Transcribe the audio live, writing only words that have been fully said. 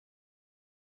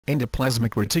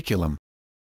Endoplasmic reticulum.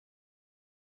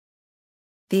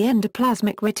 The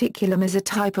endoplasmic reticulum is a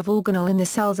type of organelle in the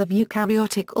cells of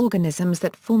eukaryotic organisms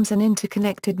that forms an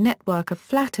interconnected network of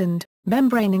flattened,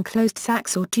 membrane-enclosed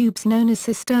sacs or tubes known as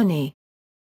cisternae.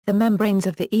 The membranes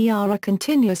of the ER are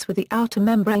continuous with the outer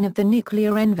membrane of the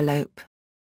nuclear envelope.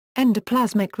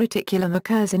 Endoplasmic reticulum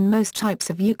occurs in most types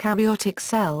of eukaryotic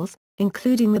cells,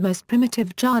 including the most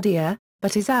primitive Giardia,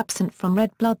 but is absent from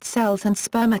red blood cells and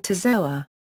spermatozoa.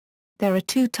 There are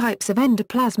two types of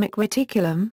endoplasmic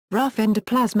reticulum: rough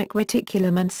endoplasmic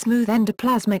reticulum and smooth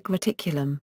endoplasmic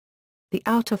reticulum. The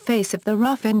outer face of the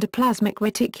rough endoplasmic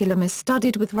reticulum is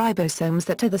studded with ribosomes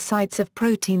that are the sites of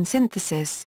protein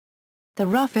synthesis. The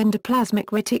rough endoplasmic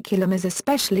reticulum is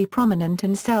especially prominent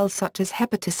in cells such as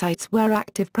hepatocytes where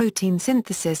active protein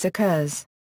synthesis occurs.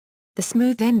 The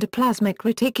smooth endoplasmic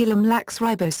reticulum lacks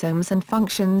ribosomes and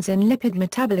functions in lipid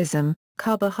metabolism,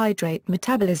 carbohydrate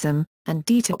metabolism, and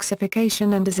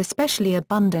detoxification, and is especially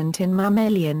abundant in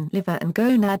mammalian liver and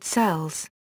gonad cells.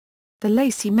 The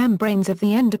lacey membranes of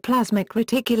the endoplasmic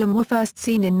reticulum were first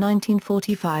seen in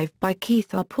 1945 by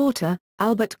Keith R. Porter,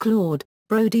 Albert Claude,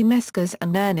 Brody Meskers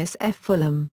and Ernest F.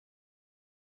 Fullam.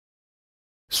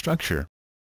 Structure.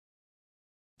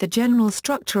 The general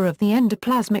structure of the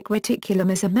endoplasmic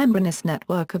reticulum is a membranous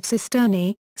network of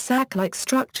cisternae, sac-like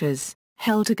structures,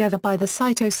 held together by the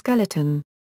cytoskeleton.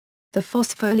 The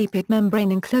phospholipid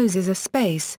membrane encloses a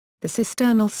space, the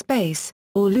cisternal space,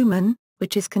 or lumen,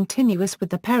 which is continuous with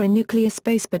the perinuclear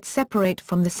space but separate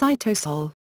from the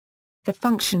cytosol. The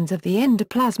functions of the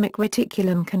endoplasmic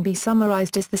reticulum can be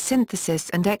summarized as the synthesis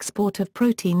and export of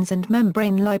proteins and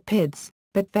membrane lipids,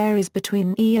 but varies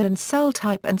between ER and cell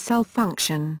type and cell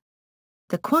function.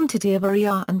 The quantity of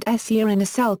ER and SER in a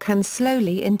cell can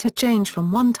slowly interchange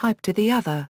from one type to the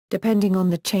other, depending on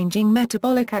the changing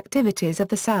metabolic activities of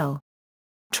the cell.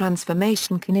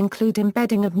 Transformation can include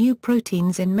embedding of new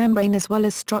proteins in membrane as well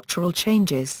as structural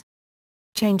changes.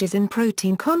 Changes in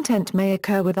protein content may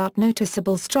occur without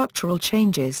noticeable structural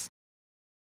changes.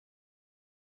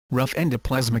 Rough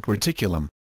endoplasmic reticulum.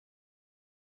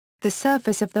 The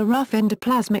surface of the rough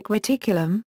endoplasmic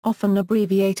reticulum, often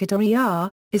abbreviated RER,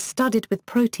 is studded with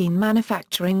protein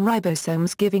manufacturing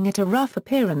ribosomes, giving it a rough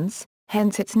appearance,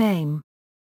 hence its name.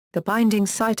 The binding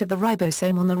site of the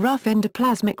ribosome on the rough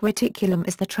endoplasmic reticulum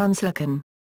is the translocon.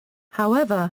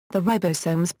 However, the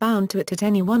ribosomes bound to it at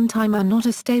any one time are not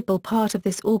a stable part of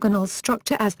this organelle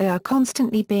structure, as they are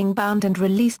constantly being bound and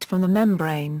released from the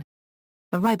membrane.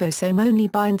 A ribosome only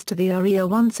binds to the RER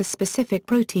once a specific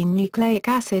protein nucleic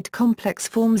acid complex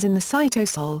forms in the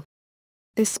cytosol.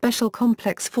 This special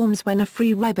complex forms when a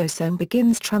free ribosome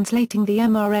begins translating the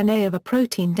mRNA of a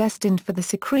protein destined for the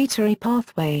secretory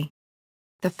pathway.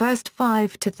 The first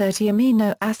 5 to 30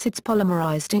 amino acids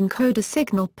polymerized encode a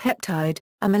signal peptide,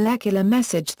 a molecular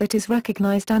message that is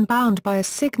recognized and bound by a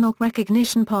signal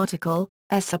recognition particle,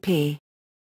 SRP.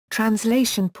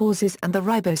 Translation pauses and the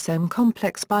ribosome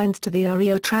complex binds to the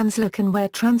RER translocon, where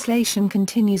translation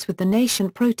continues with the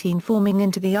nascent protein forming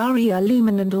into the RER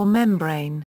lumen and/or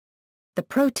membrane. The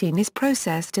protein is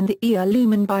processed in the ER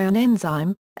lumen by an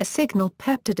enzyme, a signal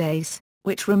peptidase,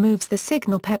 which removes the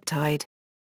signal peptide.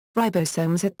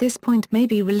 Ribosomes at this point may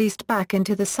be released back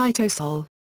into the cytosol.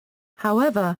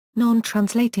 However,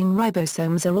 non-translating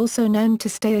ribosomes are also known to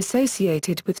stay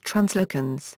associated with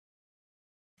translocons.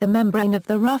 The membrane of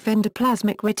the rough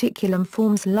endoplasmic reticulum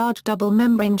forms large double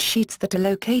membrane sheets that are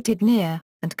located near,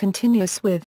 and continuous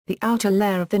with, the outer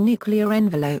layer of the nuclear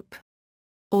envelope.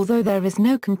 Although there is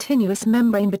no continuous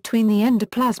membrane between the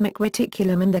endoplasmic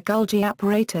reticulum and the Golgi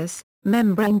apparatus,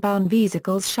 membrane-bound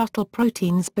vesicles shuttle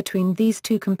proteins between these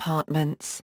two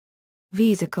compartments.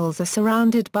 Vesicles are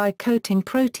surrounded by coating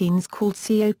proteins called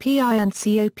COPI and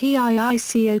COPII.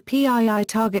 COPII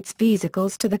targets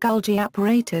vesicles to the Golgi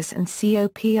apparatus and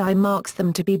COPI marks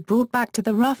them to be brought back to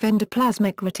the rough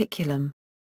endoplasmic reticulum.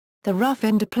 The rough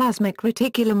endoplasmic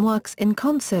reticulum works in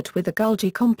concert with the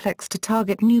Golgi complex to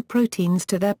target new proteins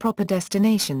to their proper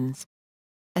destinations.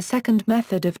 A second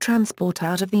method of transport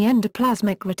out of the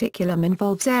endoplasmic reticulum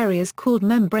involves areas called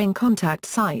membrane contact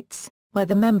sites, where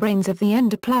the membranes of the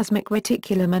endoplasmic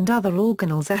reticulum and other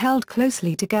organelles are held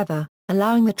closely together,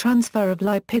 allowing the transfer of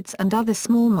lipids and other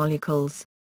small molecules.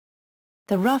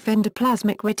 The rough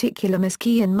endoplasmic reticulum is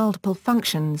key in multiple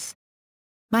functions.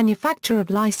 Manufacture of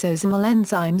lysosomal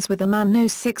enzymes with a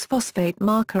mannose 6-phosphate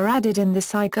marker added in the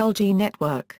Golgi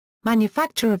network.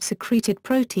 Manufacture of secreted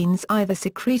proteins, either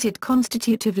secreted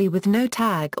constitutively with no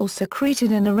tag or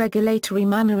secreted in a regulatory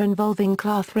manner involving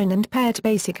clathrin and paired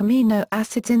basic amino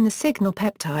acids in the signal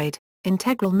peptide.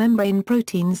 integral membrane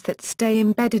proteins that stay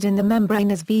embedded in the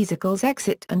membrane as vesicles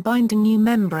exit and bind to new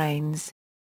membranes.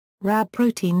 Rab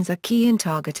proteins are key in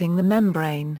targeting the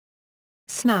membrane.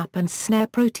 SNAP and SNARE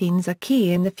proteins are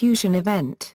key in the fusion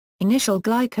event. Initial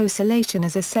glycosylation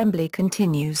as assembly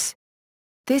continues.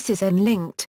 This is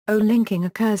N-linked. O-linking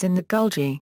occurs in the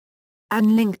Golgi.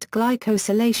 N-linked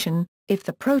glycosylation, if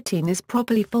the protein is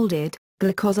properly folded,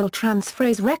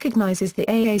 glycosyltransferase recognizes the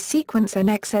AA sequence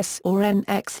NXS or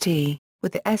NXT,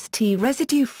 with the ST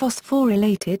residue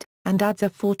phosphorylated, and adds a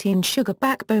 14-sugar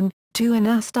backbone,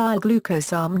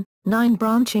 2-N-acetyl-glucosamine, 9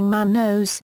 branching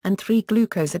mannose, and 3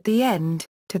 glucose at the end,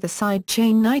 to the side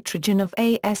chain nitrogen of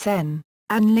ASN.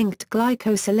 N-linked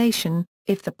glycosylation,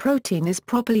 if the protein is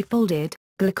properly folded,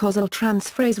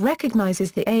 glycosyltransferase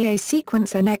recognizes the AA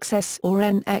sequence NXS or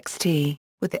NXT,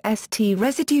 with the ST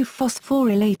residue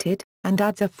phosphorylated, and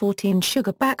adds a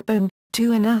 14-sugar backbone,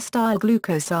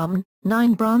 2-N-acetyl-glucosamine,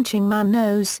 9 branching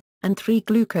mannose, and 3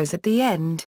 glucose at the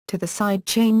end, to the side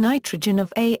chain nitrogen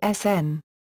of ASN.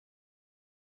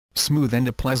 Smooth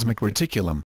endoplasmic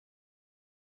reticulum.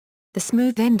 The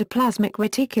smooth endoplasmic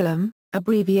reticulum,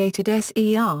 abbreviated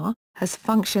SER, has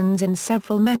functions in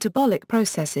several metabolic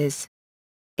processes.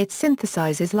 It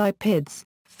synthesizes lipids,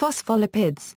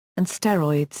 phospholipids, and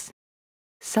steroids.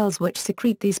 Cells which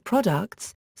secrete these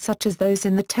products, such as those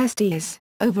in the testes,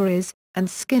 ovaries, and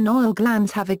skin oil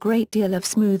glands, have a great deal of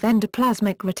smooth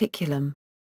endoplasmic reticulum.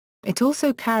 It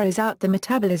also carries out the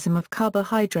metabolism of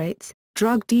carbohydrates,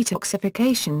 drug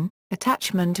detoxification,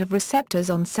 attachment of receptors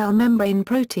on cell membrane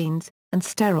proteins, and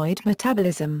steroid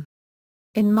metabolism.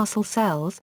 In muscle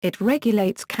cells, it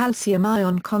regulates calcium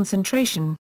ion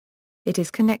concentration. It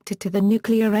is connected to the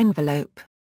nuclear envelope.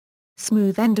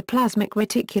 Smooth endoplasmic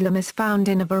reticulum is found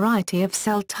in a variety of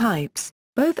cell types,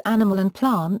 both animal and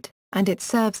plant, and it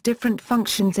serves different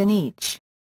functions in each.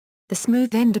 The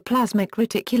smooth endoplasmic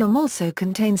reticulum also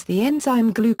contains the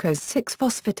enzyme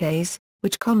glucose-6-phosphatase,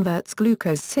 which converts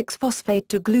glucose-6-phosphate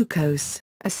to glucose,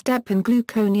 a step in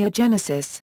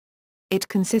gluconeogenesis. It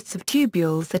consists of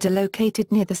tubules that are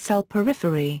located near the cell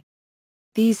periphery.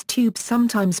 These tubes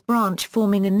sometimes branch,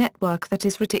 forming a network that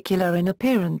is reticular in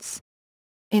appearance.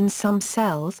 In some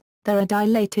cells, there are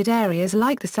dilated areas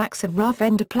like the sacs of rough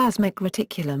endoplasmic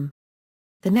reticulum.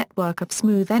 The network of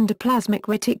smooth endoplasmic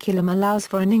reticulum allows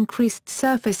for an increased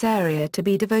surface area to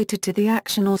be devoted to the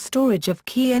action or storage of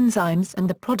key enzymes and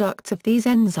the products of these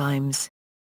enzymes.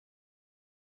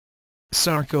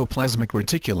 Sarcoplasmic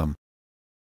reticulum.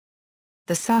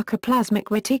 The sarcoplasmic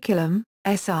reticulum,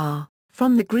 SR,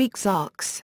 from the Greek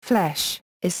sarx, flesh,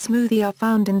 is smooth, are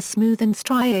found in smooth and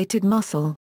striated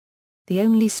muscle. The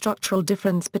only structural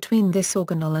difference between this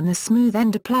organelle and the smooth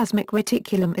endoplasmic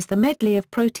reticulum is the medley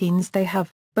of proteins they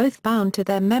have, both bound to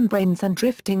their membranes and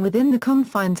drifting within the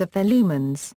confines of their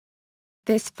lumens.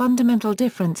 This fundamental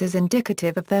difference is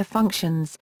indicative of their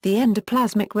functions. The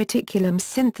endoplasmic reticulum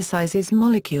synthesizes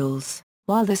molecules,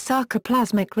 while the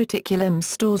sarcoplasmic reticulum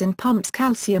stores and pumps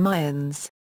calcium ions.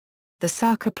 The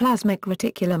sarcoplasmic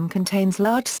reticulum contains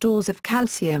large stores of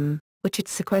calcium, which it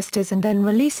sequesters and then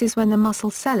releases when the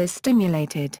muscle cell is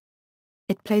stimulated.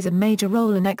 It plays a major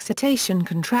role in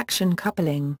excitation-contraction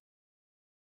coupling.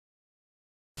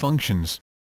 Functions.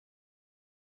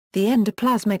 The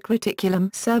endoplasmic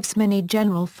reticulum serves many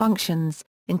general functions,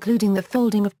 including the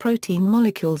folding of protein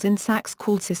molecules in sacs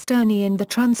called cisternae and the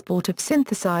transport of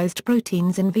synthesized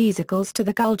proteins in vesicles to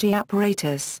the Golgi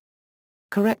apparatus.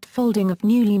 Correct folding of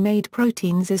newly made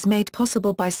proteins is made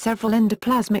possible by several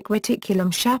endoplasmic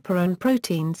reticulum chaperone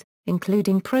proteins,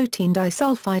 including protein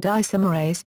disulfide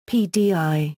isomerase,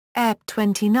 PDI,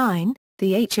 ERP29,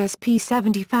 the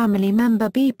HSP70 family member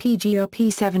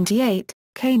BPGRP78,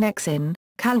 canexin,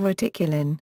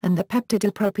 calreticulin, and the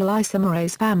peptidylpropyl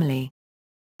isomerase family.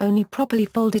 Only properly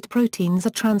folded proteins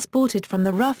are transported from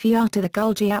the rough ER to the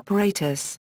Golgi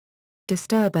apparatus.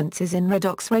 Disturbances in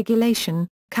redox regulation,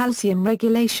 calcium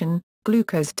regulation,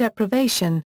 glucose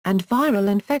deprivation, and viral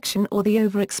infection or the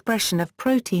overexpression of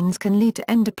proteins can lead to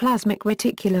endoplasmic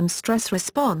reticulum stress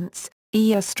response,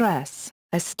 ER stress,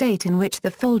 a state in which the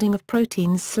folding of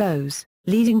proteins slows,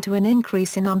 leading to an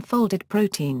increase in unfolded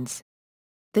proteins.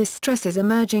 This stress is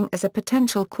emerging as a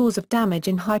potential cause of damage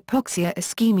in hypoxia,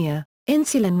 ischemia,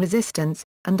 insulin resistance,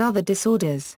 and other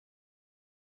disorders.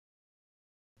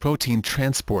 Protein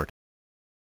transport.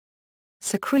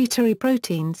 Secretory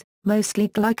proteins, mostly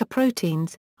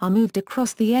glycoproteins, are moved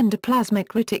across the endoplasmic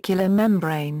reticular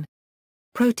membrane.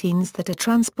 Proteins that are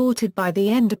transported by the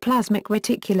endoplasmic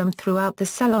reticulum throughout the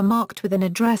cell are marked with an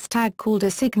address tag called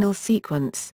a signal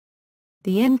sequence.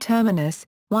 The N-terminus,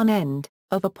 one end,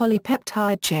 of a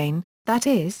polypeptide chain, that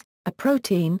is, a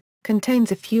protein,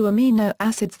 contains a few amino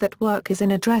acids that work as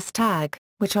an address tag,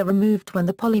 which are removed when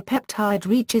the polypeptide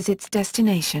reaches its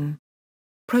destination.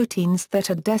 Proteins that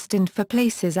are destined for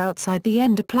places outside the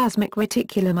endoplasmic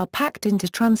reticulum are packed into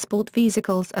transport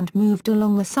vesicles and moved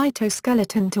along the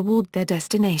cytoskeleton toward their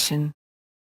destination.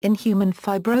 In human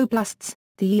fibroblasts,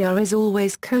 the ER is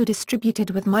always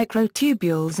co-distributed with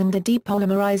microtubules, and the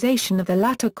depolymerization of the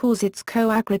latter causes its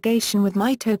co-aggregation with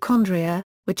mitochondria,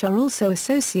 which are also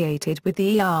associated with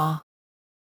the ER.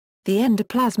 The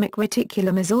endoplasmic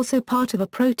reticulum is also part of a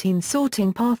protein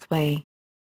sorting pathway.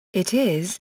 It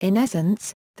is, in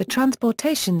essence, the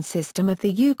transportation system of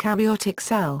the eukaryotic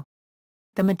cell.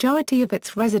 The majority of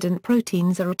its resident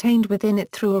proteins are retained within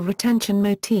it through a retention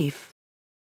motif.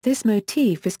 This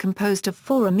motif is composed of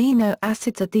 4 amino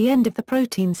acids at the end of the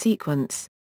protein sequence.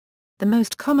 The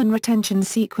most common retention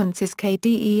sequence is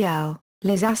KDEL,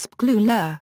 les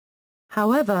asp-GLU-LE.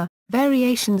 However,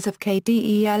 variations of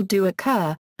KDEL do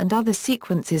occur, and other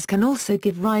sequences can also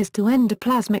give rise to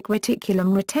endoplasmic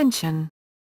reticulum retention.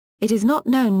 It is not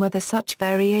known whether such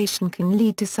variation can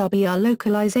lead to sub-ER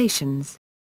localizations.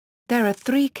 There are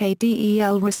 3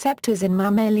 KDEL receptors in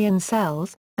mammalian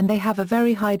cells, and they have a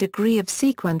very high degree of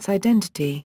sequence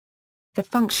identity. The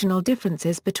functional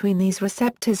differences between these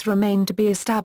receptors remain to be established.